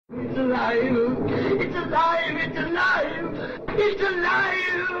It's alive! It's alive! It's alive! It's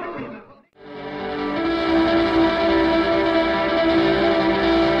alive!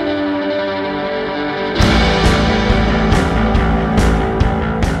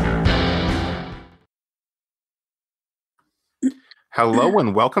 Hello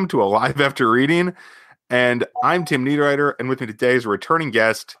and welcome to Alive After Reading. And I'm Tim Niederreiter, and with me today is a returning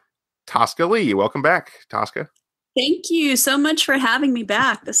guest, Tosca Lee. Welcome back, Tosca. Thank you so much for having me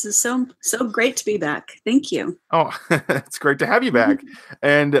back. This is so great to be back. Thank you. Oh, it's great to have you back.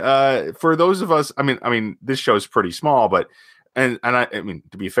 And for those of us, I mean, this show is pretty small, but and I mean,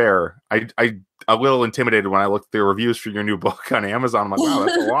 to be fair, I a little intimidated when I looked at the reviews for your new book on Amazon. I'm like, wow,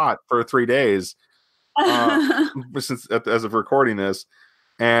 that's a lot for 3 days. Since as of recording this,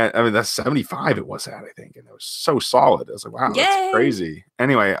 and I mean that's 75 it was at, I think, and it was so solid. I was like, wow, that's crazy.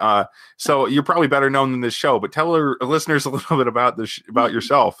 Anyway, so you're probably better known than this show, but tell our listeners a little bit about about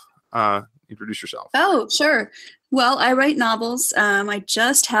yourself. Introduce yourself. Oh, sure. Well, I write novels. I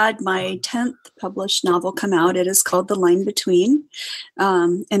just had my 10th published novel come out. It is called The Line Between,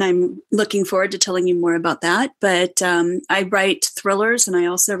 and I'm looking forward to telling you more about that. But I write thrillers, and I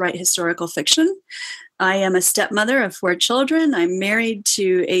also write historical fiction. I am a stepmother of 4 children. I'm married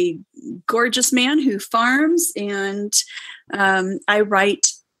to a gorgeous man who farms, and I've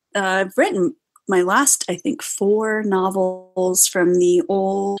written my last, I think, 4 novels from the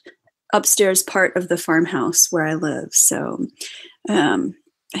old upstairs part of the farmhouse where I live. So I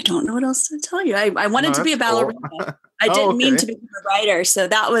don't know what else to tell you. I wanted to be a ballerina. Cool. I didn't mean to be a writer. So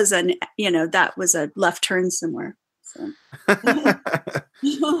that was a left turn somewhere. So.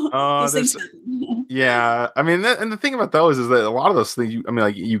 Yeah, I mean, and the thing about those is that a lot of those things,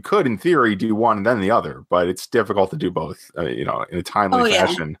 you could in theory do one and then the other, but it's difficult to do both, in a timely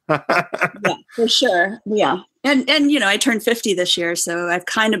fashion. Yeah, for sure. Yeah. And I turned 50 this year, so I've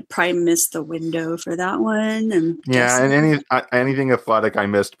kind of probably missed the window for that one. And and anything athletic I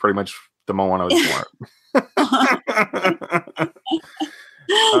missed pretty much the moment I was born.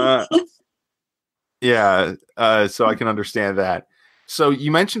 So I can understand that. So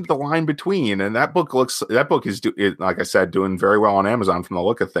you mentioned The Line Between, and that book is like I said, doing very well on Amazon from the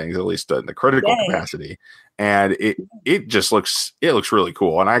look of things, at least in the critical capacity. And it just looks really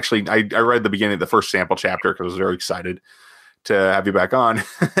cool. And I read the beginning of the first sample chapter because I was very excited to have you back on.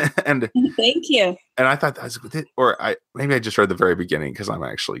 And thank you. And I thought that was maybe I just read the very beginning because I'm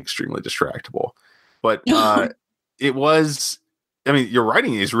actually extremely distractible. But it was. I mean, your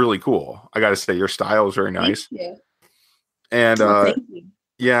writing is really cool. I got to say, your style is very nice. Thank you. And thank you.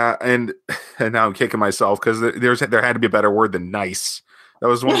 Yeah, and now I'm kicking myself because there had to be a better word than nice. That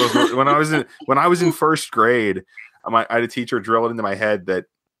was one of those when I was in first grade. I had a teacher drill it into my head that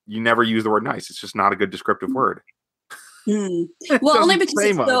you never use the word nice. It's just not a good descriptive word. Well, only because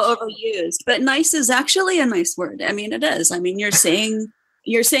it's so overused. But nice is actually a nice word. I mean, it is. I mean, you're saying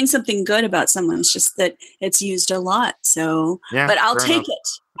something good about someone. It's just that it's used a lot. So, but I'll take it.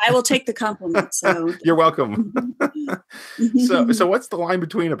 I will take the compliment. So you're welcome. So what's The Line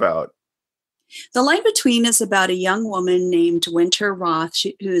Between about? The Line Between is about a young woman named Winter Roth,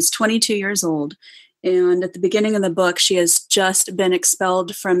 who is 22 years old. And at the beginning of the book, she has just been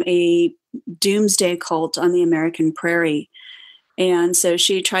expelled from a doomsday cult on the American prairie. And so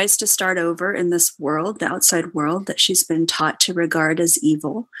she tries to start over in this world, the outside world that she's been taught to regard as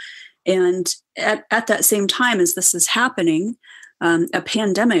evil. And at that same time as this is happening, a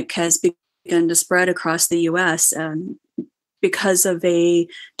pandemic has begun to spread across the U.S. Because of a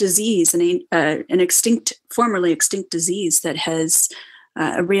disease, an formerly extinct disease that has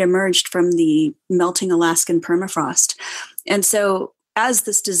reemerged from the melting Alaskan permafrost. And so as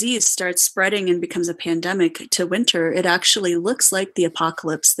this disease starts spreading and becomes a pandemic to Winter, it actually looks like the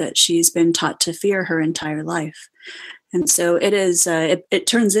apocalypse that she's been taught to fear her entire life. And so it is. It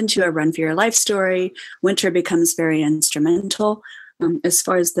turns into a run for your life story. Winter becomes very instrumental as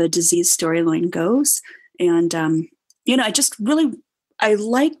far as the disease storyline goes. And I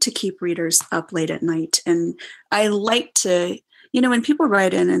like to keep readers up late at night, and I like to. When people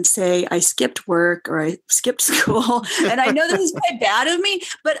write in and say, I skipped work or I skipped school, and I know this is quite bad of me,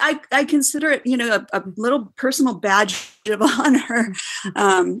 but I consider it, a little personal badge of honor.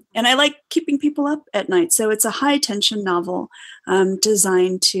 And I like keeping people up at night. So it's a high tension novel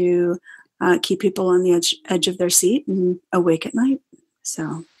designed to keep people on the edge of their seat and awake at night.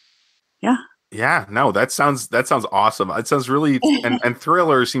 So, yeah. Yeah, no, that sounds awesome. It sounds really, and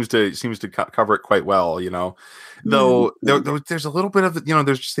thriller seems to cover it quite well, Though there's a little bit of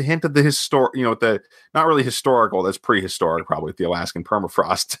there's just a hint of the the not really historical. That's prehistoric, probably with the Alaskan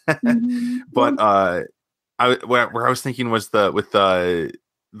permafrost. But where I was thinking was with the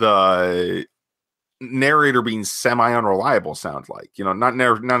the narrator being semi-unreliable sound like, not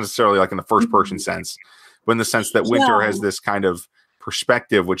necessarily like in the first person sense, but in the sense that Winter has this kind of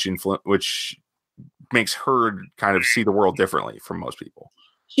perspective which makes her kind of see the world differently from most people.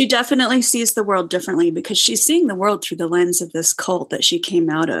 She definitely sees the world differently because she's seeing the world through the lens of this cult that she came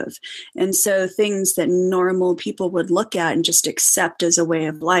out of. And so things that normal people would look at and just accept as a way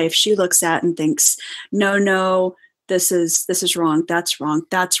of life, she looks at and thinks, no, this is wrong. That's wrong.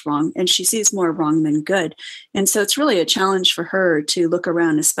 That's wrong. And she sees more wrong than good. And so it's really a challenge for her to look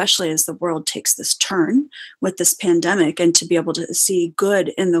around, especially as the world takes this turn with this pandemic, and to be able to see good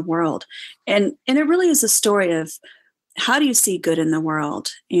in the world. And it really is a story of, how do you see good in the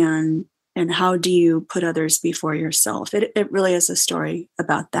world, and how do you put others before yourself? It really is a story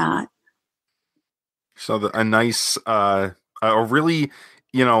about that. So a nice, a really,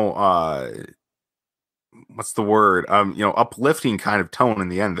 what's the word? Uplifting kind of tone in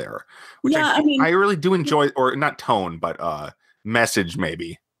the end there, which I really do enjoy, or not tone, but message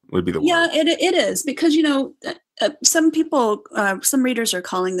maybe would be the word. Yeah, it is, because some people, some readers are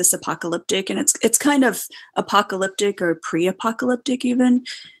calling this apocalyptic, and it's kind of apocalyptic or pre-apocalyptic even.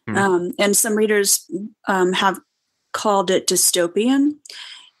 And some readers have called it dystopian.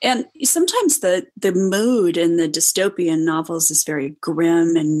 And sometimes the mood in the dystopian novels is very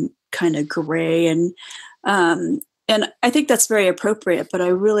grim and kind of gray, and I think that's very appropriate. But I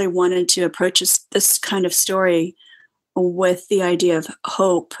really wanted to approach this kind of story with the idea of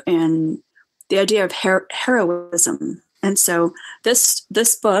hope and the idea of heroism. And so this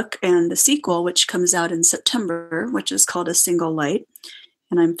book and the sequel, which comes out in September, which is called A Single Light,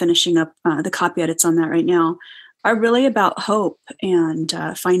 and I'm finishing up the copy edits on that right now, are really about hope and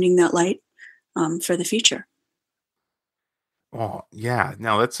finding that light for the future. Oh yeah,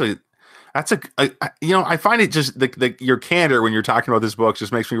 no, that's a I find it just your candor when you're talking about this book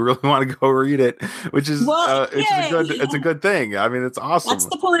just makes me really want to go read it, which is it's a good thing. I mean, it's awesome. That's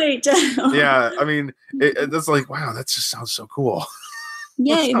the point. Yeah, I mean, it's like, wow, that just sounds so cool.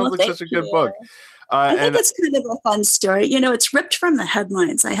 Yeah, it sounds like such a good book. I think it's kind of a fun story. It's ripped from the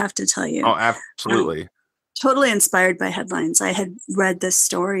headlines, I have to tell you. Oh, absolutely. Totally inspired by headlines. I had read this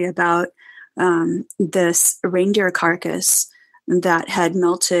story about this reindeer carcass that had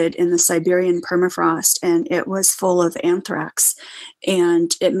melted in the Siberian permafrost, and it was full of anthrax,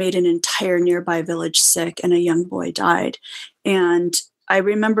 and it made an entire nearby village sick, and a young boy died. And I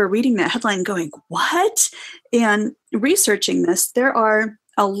remember reading that headline going, what? And researching this, there are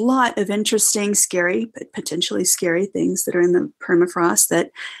a lot of interesting, scary, but potentially scary things that are in the permafrost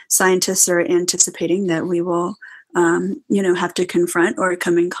that scientists are anticipating that we will, have to confront or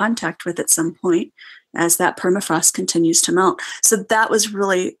come in contact with at some point as that permafrost continues to melt. So that was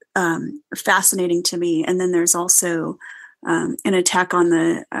really fascinating to me. And then there's also an attack on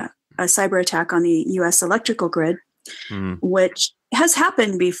a cyber attack on the U.S. electrical grid, which has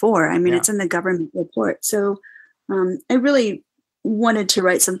happened before. I mean, It's in the government report. So I really wanted to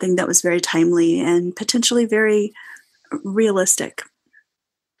write something that was very timely and potentially very realistic.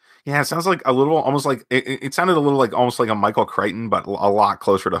 Yeah, it sounds like a little, almost like it sounded a little like almost like a Michael Crichton, but a lot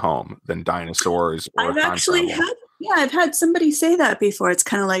closer to home than Dinosaurs. Or I've had somebody say that before. It's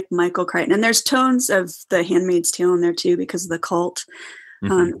kind of like Michael Crichton, and there's tones of The Handmaid's Tale in there too because of the cult.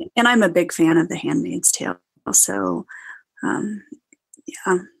 And I'm a big fan of The Handmaid's Tale, so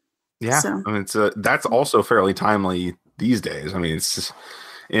yeah. So. I mean, that's also fairly timely these days. I mean, it's just.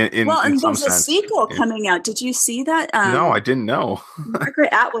 In and some there's a sequel coming out. Did you see that? No, I didn't know.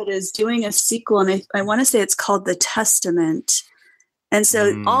 Margaret Atwood is doing a sequel, and I want to say it's called The Testament. And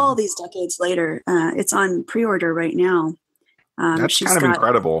so all these decades later, it's on pre-order right now. That's kind of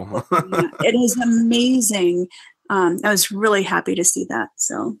incredible. It is amazing. I was really happy to see that.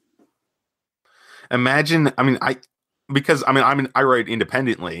 So imagine, I write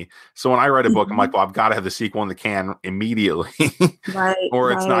independently. So when I write a book, I'm like, well, I've got to have the sequel in the can immediately,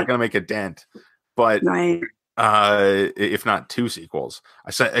 or it's not going to make a dent. But if not two sequels,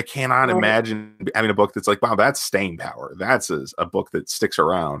 I cannot imagine having a book that's like, wow, that's staying power. That's a book that sticks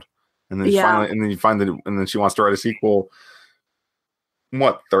around. And then you find that, and then she wants to write a sequel.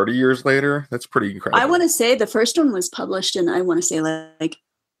 What, 30 years later? That's pretty incredible. I want to say the first one was published in, I want to say like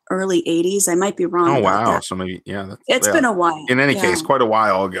early 80s. I might be wrong. Oh, wow. That. So maybe, it's been a while. In any case, quite a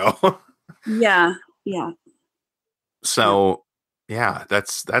while ago. Yeah. So,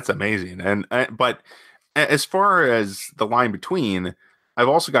 that's amazing. And but as far as the line between, I've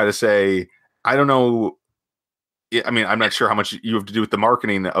also got to say, I don't know. I mean, I'm not sure how much you have to do with the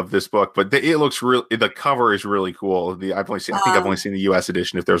marketing of this book, but it looks the cover is really cool. I've only seen the US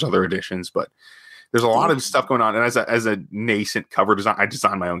edition, if there's other editions, but there's a lot of stuff going on. And as a nascent cover design, I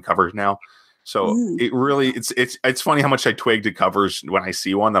design my own covers now. So it really, it's funny how much I twig to covers when I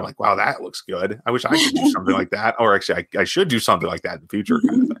see one. I'm like, wow, that looks good. I wish I could do something like that. Or actually, I should do something like that in the future,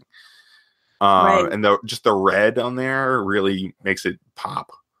 kind of thing. Right. And just the red on there really makes it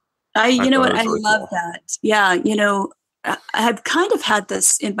pop. You know what? I really love cool. that. Yeah. You know, I've kind of had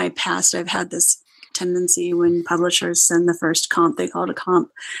this in my past. I've had this tendency when publishers send the first comp, they call it a comp,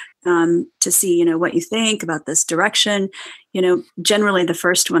 to see, you know, what you think about this direction. You know, generally the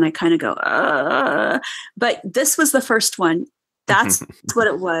first one I kind of go, but this was the first one. That's what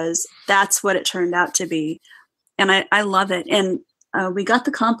it was. That's what it turned out to be. And I love it. And we got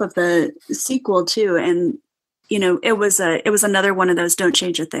the comp of the sequel too. And, you know, it was another one of those don't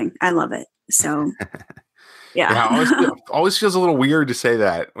change a thing. I love it. So yeah. Always feels a little weird to say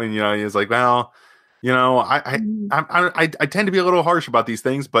that when, you know, it's like, well, you know, I tend to be a little harsh about these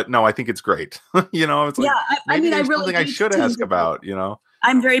things, but no, I think it's great. You know, it's like, yeah, I mean, I really something I should ask about, you know.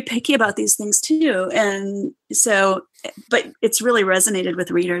 I'm very picky about these things too. And so, but it's really resonated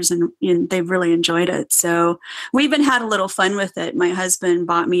with readers and they've really enjoyed it. So we even had a little fun with it. My husband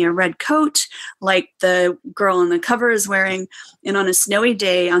bought me a red coat like the girl on the cover is wearing. And on a snowy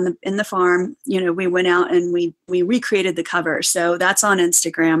day in the farm, you know, we went out and we recreated the cover. So that's on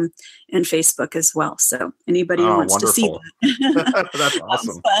Instagram and Facebook as well. So anybody who wants to see that. That's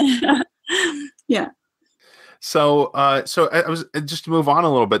awesome. Yeah. So I was just to move on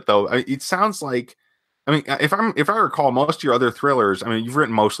a little bit though. It sounds like, I mean, if I recall, most of your other thrillers, I mean, you've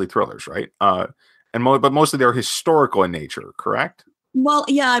written mostly thrillers, right? But mostly they're historical in nature, correct? Well,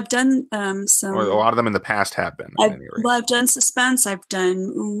 yeah, I've done some. Or a lot of them in the past have been. I've done suspense. I've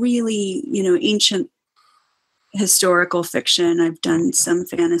done really, you know, ancient historical fiction. I've done some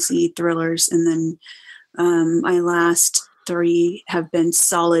fantasy thrillers, and then my last 3 have been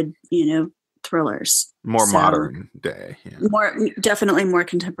solid, you know, thrillers. More modern day. Yeah. Definitely more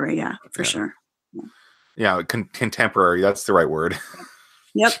contemporary. Yeah, for sure. Yeah, contemporary. That's the right word.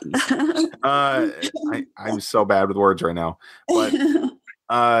 Yep. I'm so bad with words right now, but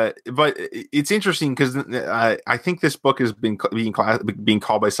it's interesting because I think this book is being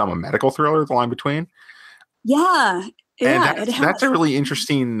called by some a medical thriller. The line between. Yeah. Yeah, and that's a really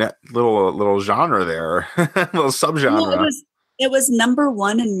interesting little genre there, little subgenre. Well, it was number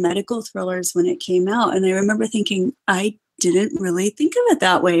 1 in medical thrillers when it came out, and I remember thinking I didn't really think of it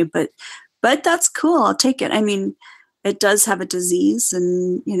that way, but that's cool. I'll take it. I mean, it does have a disease,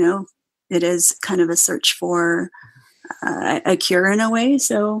 and you know, it is kind of a search for a cure in a way.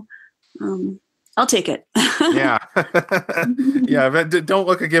 So I'll take it. Yeah, yeah. But don't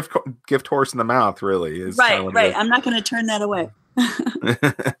look a gift horse in the mouth. Really, is right. I'm not going to turn that away.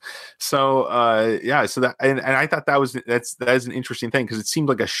 So yeah. So that and I thought that is an interesting thing because it seemed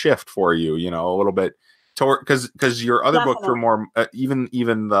like a shift for you. You know, a little bit toward because your other books were more even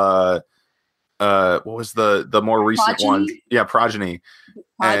the. What was the more recent one? Yeah, Progeny.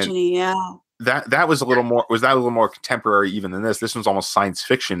 Yeah. That was a little more. Was that a little more contemporary even than this? This one's almost science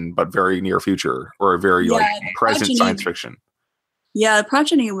fiction, but very near future or very present science fiction. Yeah,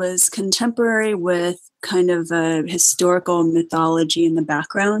 Progeny was contemporary with kind of a historical mythology in the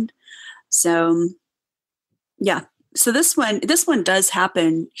background. So, yeah. So this one does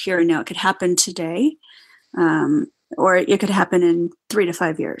happen here and now. It could happen today, or it could happen in 3 to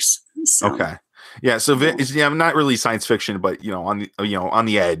 5 years. So. Okay. Yeah, so I'm not really science fiction, but on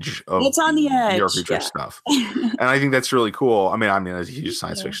the edge of it's on the edge, your future stuff, and I think that's really cool. I mean, as a huge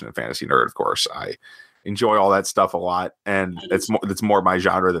science fiction and fantasy nerd, of course, I enjoy all that stuff a lot, and it's more my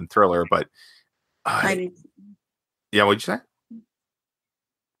genre than thriller. But yeah, what'd you say?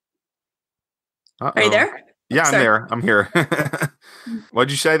 Uh-oh. Are you there? Yeah, I'm there. I'm here.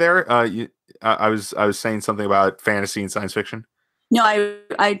 What'd you say there? I was saying something about fantasy and science fiction. No,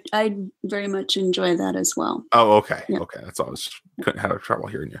 I very much enjoy that as well. Oh, okay. Yeah. Okay. That's all. I couldn't have trouble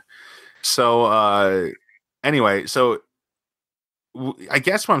hearing you. So, anyway, I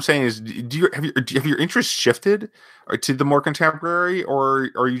guess what I'm saying is, have your interest shifted to the more contemporary, or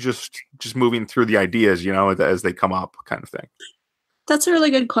are you just moving through the ideas, as they come up, kind of thing? That's a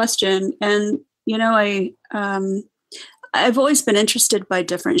really good question. And, I've always been interested by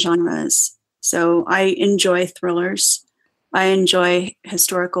different genres. So I enjoy thrillers. I enjoy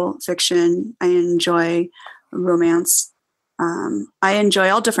historical fiction. I enjoy romance. I enjoy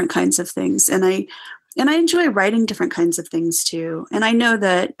all different kinds of things. And I enjoy writing different kinds of things too. And I know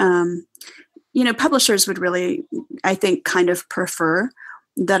that, publishers would really, I think, kind of prefer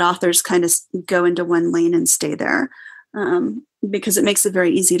that authors kind of go into one lane and stay there, because it makes it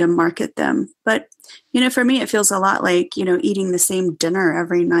very easy to market them. But, for me, it feels a lot like, eating the same dinner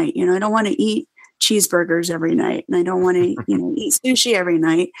every night. I don't want to eat cheeseburgers every night, and I don't want to, eat sushi every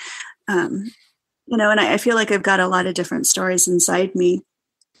night. And I feel like I've got a lot of different stories inside me.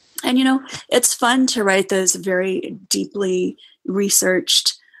 And, it's fun to write those very deeply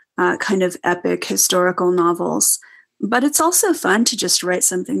researched kind of epic historical novels. But it's also fun to just write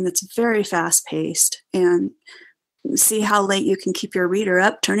something that's very fast paced and see how late you can keep your reader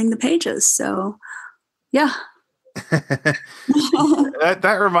up turning the pages. So, yeah.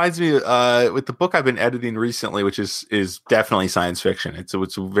 that reminds me with the book I've been editing recently, which is definitely science fiction. It's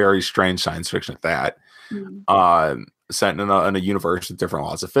a very strange science fiction at that. Set in a universe with different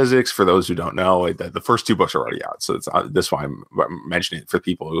laws of physics. For those who don't know, the first 2 books are already out, so it's this why I'm mentioning it for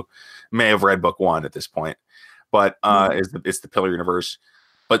people who may have read book 1 at this point. But it's the Pillar universe.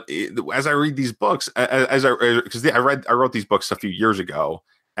 But as I read these books, because I wrote these books a few years ago,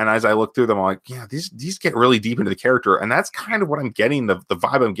 and as I look through them, I'm like, yeah, these get really deep into the character, and that's kind of what I'm getting, the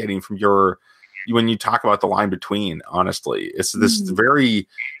vibe I'm getting from when you talk about the line between. Honestly, it's this very,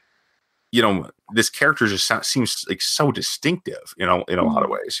 this character just seems like so distinctive, in a lot of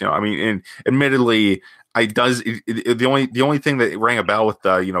ways. I mean, and admittedly, the only thing that rang a bell with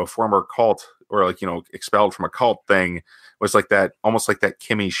the former cult or expelled from a cult thing was like that, almost like that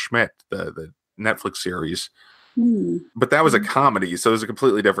Kimmy Schmidt, the Netflix series. But that was a comedy, so there's a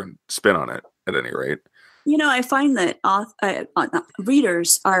completely different spin on it. At any rate, I find that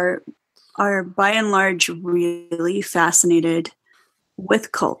readers are by and large really fascinated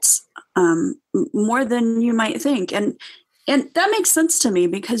with cults, more than you might think, and that makes sense to me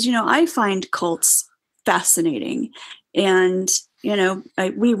because I find cults fascinating, and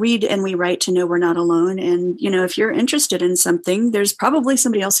we read and we write to know we're not alone, and if you're interested in something, there's probably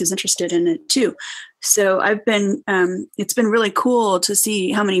somebody else who's interested in it too. So it's been really cool to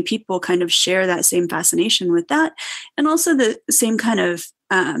see how many people kind of share that same fascination with that, and also the same kind of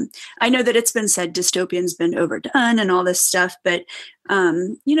I know that it's been said dystopian's been overdone and all this stuff, but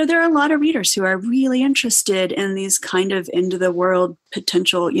there are a lot of readers who are really interested in these kind of end of the world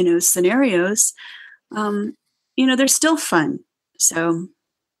potential scenarios. They're still fun. So,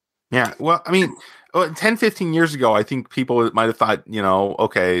 yeah, well, I mean, 10, 15 years ago, I think people might have thought,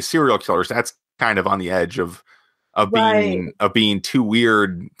 okay, serial killers, that's kind of on the edge of being too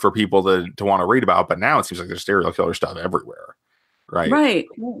weird for people to want to read about. But now it seems like there's serial killer stuff everywhere. Right.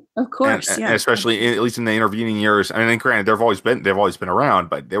 Of course. And Yeah. especially at least in the intervening years. I mean, granted, they've always been around,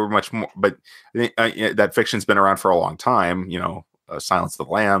 but they were much more, but that fiction's been around for a long time, Silence of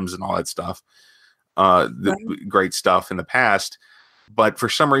the Lambs and all that stuff, great stuff in the past. But for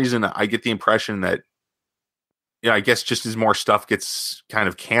some reason, I get the impression that, I guess just as more stuff gets kind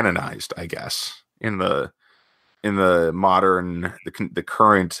of canonized, I guess, in the modern, the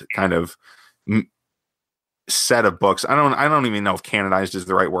current kind of set of books. I don't even know if canonized is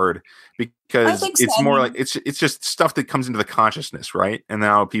the right word, because it's more like it's just stuff that comes into the consciousness, right? And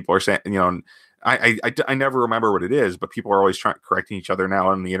now people are saying, I never remember what it is, but people are always correcting each other now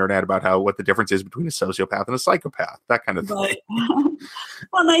on the internet about what the difference is between a sociopath and a psychopath, that kind of thing.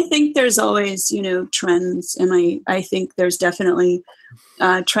 Well, I think there's always, trends, and I think there's definitely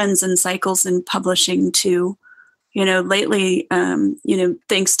trends and cycles in publishing too. Lately,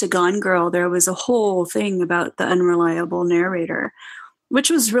 thanks to Gone Girl, there was a whole thing about the unreliable narrator, which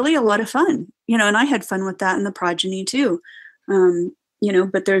was really a lot of fun, and I had fun with that in the Progeny too.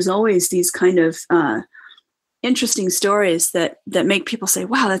 But there's always these kind of interesting stories that make people say,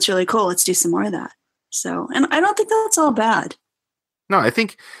 wow, that's really cool. Let's do some more of that. So, and I don't think that's all bad. No, I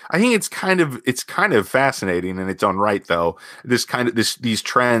think it's kind of fascinating in its own right, though. These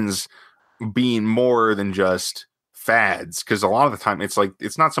trends being more than just fads, because a lot of the time it's like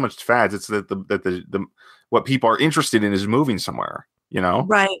it's not so much fads, it's that the what people are interested in is moving somewhere,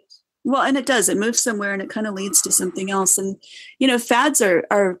 Right. Well, and it moves somewhere and it kind of leads to something else. And, fads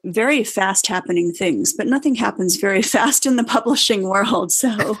are very fast happening things, but nothing happens very fast in the publishing world.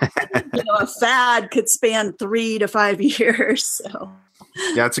 So, a fad could span 3 to 5 years. So,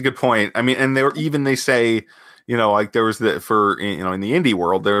 yeah, that's a good point. I mean, and they say, like there was in the indie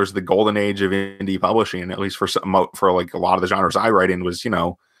world, there's the golden age of indie publishing, at least for like a lot of the genres I write in was,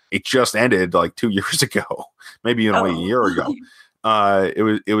 it just ended like 2 years ago, maybe even only a year ago.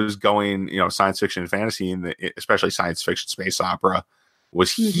 It was going, science fiction and fantasy, and especially science fiction space opera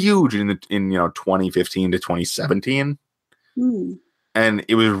was huge in 2015 to 2017. And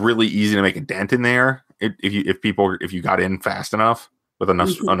it was really easy to make a dent in there if you got in fast enough with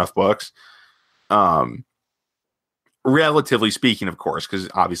enough books. Relatively speaking, of course, because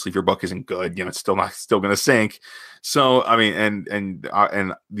obviously if your book isn't good, it's still going to sink. So I mean,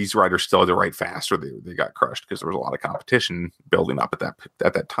 and these writers still had to write fast, or they got crushed because there was a lot of competition building up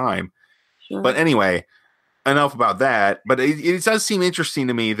at that time. Sure. But anyway, enough about that. But it does seem interesting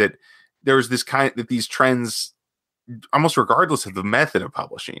to me that there's that these trends, almost regardless of the method of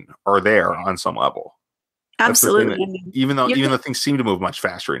publishing, are there on some level. Absolutely. Even though things seem to move much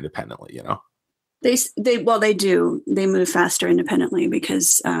faster independently, They do. They move faster independently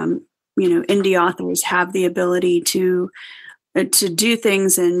because indie authors have the ability to do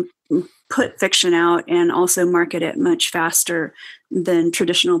things and put fiction out and also market it much faster than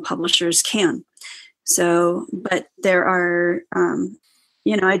traditional publishers can. So, but there are,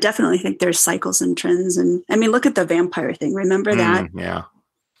 I definitely think there's cycles and trends. And I mean, look at the vampire thing. Remember that? Yeah.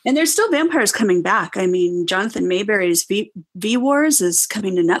 And there's still vampires coming back. I mean, Jonathan Mayberry's V Wars is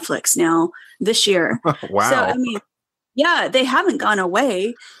coming to Netflix now this year. Wow. So, I mean, yeah, they haven't gone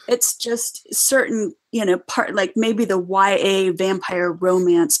away. It's just certain, part, like maybe the YA vampire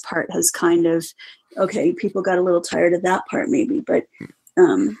romance part has kind of, okay, people got a little tired of that part maybe, but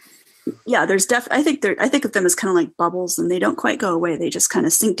yeah, there's I think of them as kind of like bubbles, and they don't quite go away. They just kind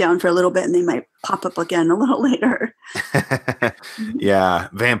of sink down for a little bit and they might pop up again a little later. Yeah,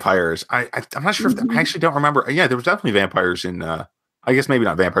 vampires. I'm not sure if I actually don't remember. Yeah, there was definitely vampires in I guess maybe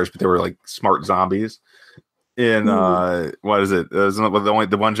not vampires, but they were like smart zombies. In what is it? It was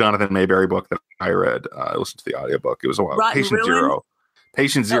the one Jonathan Mayberry book that I read. I listened to the audiobook. It was Patient Zero.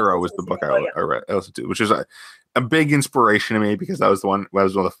 Patient Zero was the book I read. I listened to, which was a big inspiration to me because that was one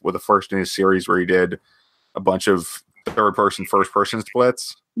of the first in his series where he did a bunch of third person, first person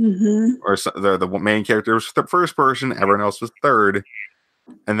splits. Or the main character was the first person, everyone else was third.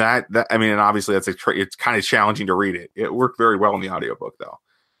 And that I mean, and obviously that's it's kind of challenging to read it. It worked very well in the audiobook though.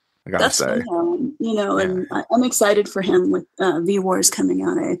 I gotta say, and I'm excited for him with V Wars coming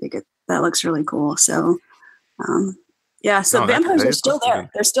out. I think that looks really cool. So, vampires are still there.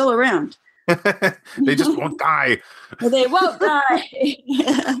 They're still around. They just won't die. They won't die.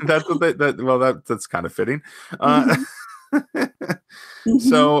 That's what that's kind of fitting.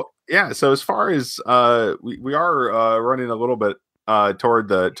 So as far as we are running a little bit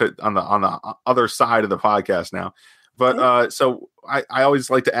toward on the other side of the podcast now. But so I always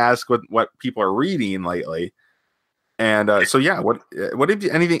like to ask what people are reading lately, and what have you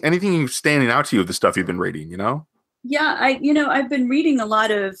anything standing out to you of the stuff you've been reading? Yeah, I've been reading a lot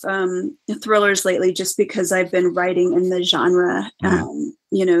of thrillers lately, just because I've been writing in the genre.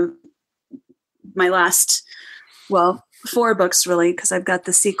 My last 4 books really, because I've got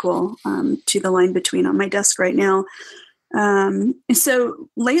the sequel to The Line Between on my desk right now. So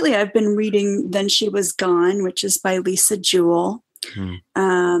lately I've been reading Then She Was Gone, which is by Lisa Jewell.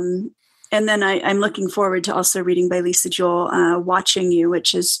 And then I'm looking forward to also reading by Lisa Jewell, Watching You,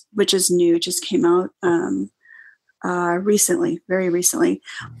 which is new, just came out very recently.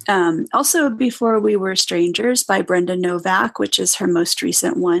 Also Before We Were Strangers by Brenda Novak, which is her most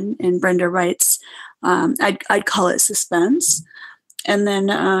recent one. And Brenda writes, I'd call it suspense. And then,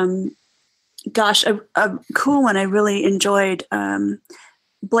 a cool one I really enjoyed,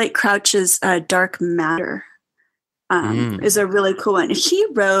 Blake Crouch's Dark Matter is a really cool one. He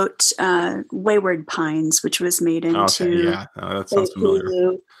wrote Wayward Pines, which was made into that sounds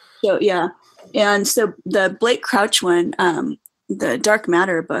familiar. So yeah, and so the Blake Crouch one, the Dark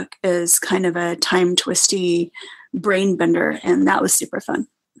Matter book, is kind of a time twisty brain bender, and that was super fun.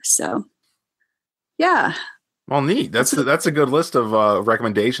 So yeah. Well, neat. That's a good list of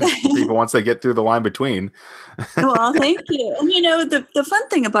recommendations for people once they get through The Line Between. Well, thank you. And the fun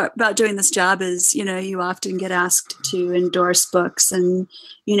thing about doing this job is, you often get asked to endorse books and,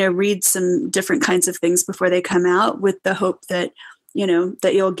 read some different kinds of things before they come out, with the hope that,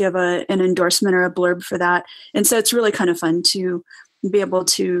 that you'll give an endorsement or a blurb for that. And so it's really kind of fun to be able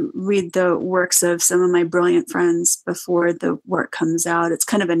to read the works of some of my brilliant friends before the work comes out. It's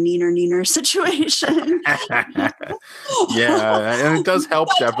kind of a neener situation. Yeah, and it does help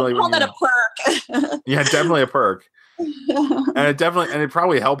definitely. Call that a perk. Yeah, definitely a perk. And it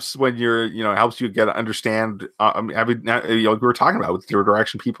probably helps when you're, helps you get to understand. We were talking about with the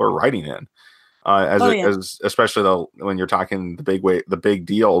direction people are writing in, as especially when you're talking the big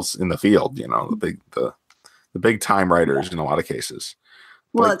deals in the field. The big time writers in a lot of cases.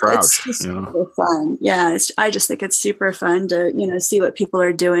 Well, it's just super fun. Yeah, I just think it's super fun to see what people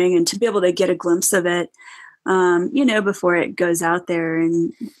are doing and to be able to get a glimpse of it, before it goes out there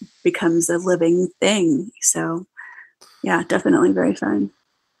and becomes a living thing. So, yeah, definitely very fun.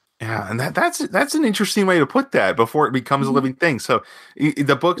 Yeah, and that's an interesting way to put that, before it becomes a living thing. So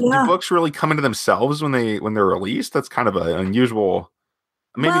the books really come into themselves when they're released. That's kind of an unusual.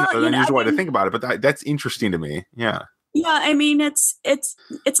 Maybe not an unusual way to think about it, but that's interesting to me. Yeah. Yeah, I mean it's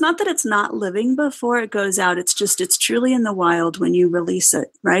not that it's not living before it goes out. It's just it's truly in the wild when you release it,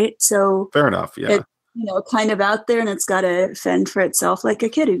 right? So Fair enough. Yeah. it kind of out there and it's got to fend for itself like a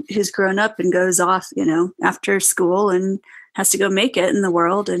kid who's grown up and goes off, after school and has to go make it in the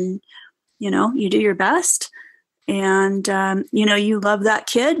world. And, you do your best and, you love that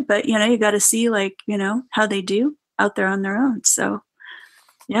kid, but, you got to see like, how they do out there on their own. So,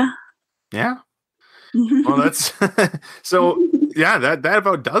 yeah. Yeah. Well, that's so. Yeah, that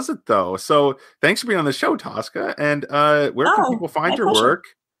about does it, though. So, thanks for being on the show, Tosca. And where can people find your work?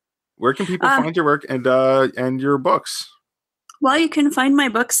 Where can people find your work and your books? Well, you can find my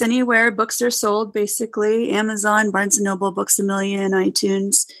books anywhere books are sold, basically Amazon, Barnes and Noble, Books A Million,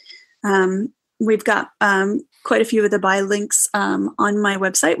 iTunes. We've got quite a few of the buy links on my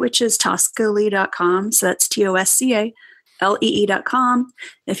website, which is toscalee.com. So that's TOSCALEE.com.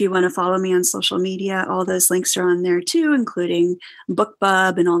 If you want to follow me on social media, all those links are on there too, including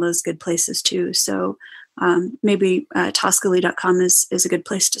BookBub and all those good places too. So maybe ToscaLee.com is a good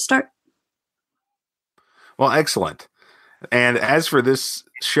place to start. Well, excellent. And as for this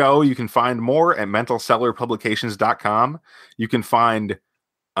show, you can find more at mentalcellarpublications.com. You can find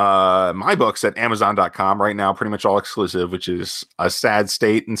my books at Amazon.com right now, pretty much all exclusive, which is a sad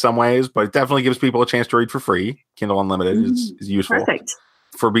state in some ways, but it definitely gives people a chance to read for free. Kindle Unlimited is useful. Perfect.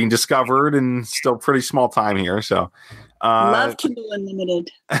 For being discovered and still pretty small time here. So love Kindle Unlimited.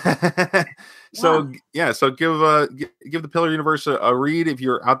 So give the Pillar Universe a read if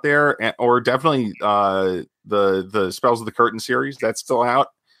you're out there, or definitely the Spells of the Curtain series that's still out.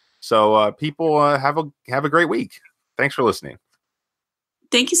 So people have a great week. Thanks for listening.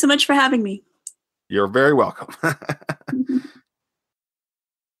 Thank you so much for having me. You're very welcome.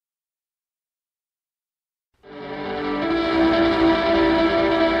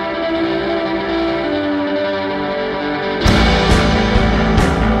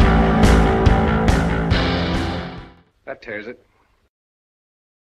 That tears it.